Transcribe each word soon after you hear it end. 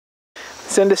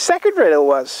So the second riddle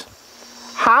was,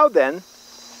 how then,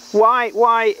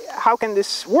 how can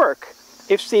this work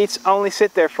if seeds only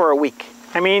sit there for a week?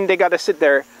 I mean, they got to sit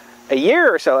there a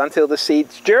year or so until the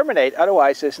seeds germinate,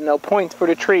 otherwise there's no point for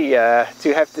the tree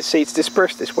to have the seeds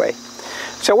dispersed this way.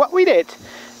 So what we did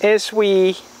is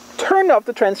we turned off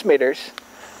the transmitters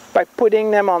by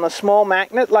putting them on a small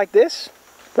magnet like this,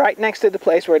 right next to the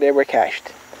place where they were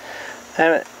cached.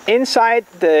 Inside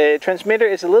the transmitter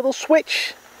is a little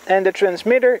switch, and the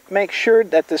transmitter makes sure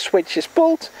that the switch is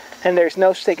pulled and there's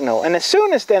no signal. And as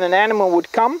soon as then an animal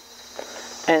would come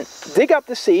and dig up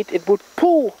the seed, it would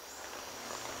pull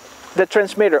the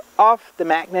transmitter off the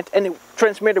magnet and the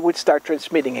transmitter would start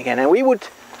transmitting again. And we would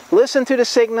listen to the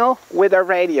signal with our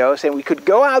radios and we could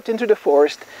go out into the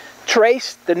forest,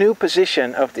 trace the new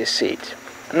position of this seed.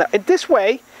 Now, in this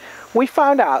way, we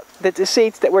found out that the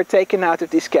seeds that were taken out of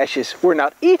these caches were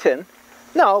not eaten.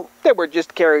 No, they were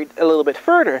just carried a little bit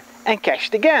further and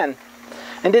cached again.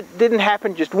 And it didn't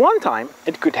happen just one time.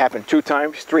 It could happen 2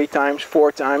 times, 3 times,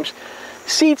 4 times.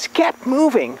 Seeds kept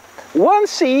moving. One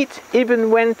seed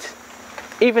even was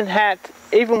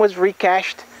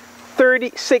recached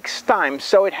 36 times.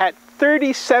 So it had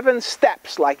 37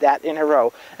 steps like that in a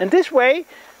row. And this way,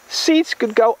 seeds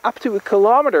could go up to 1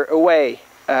 kilometer away.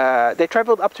 They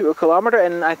traveled up to 1 kilometer,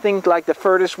 and I think like the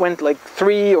furthest went like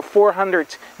 300 or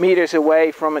 400 meters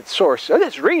away from its source. So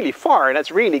that's really far, and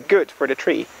that's really good for the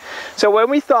tree. So when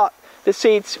we thought the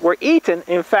seeds were eaten,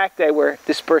 in fact they were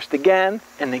dispersed again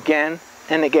and again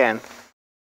and again.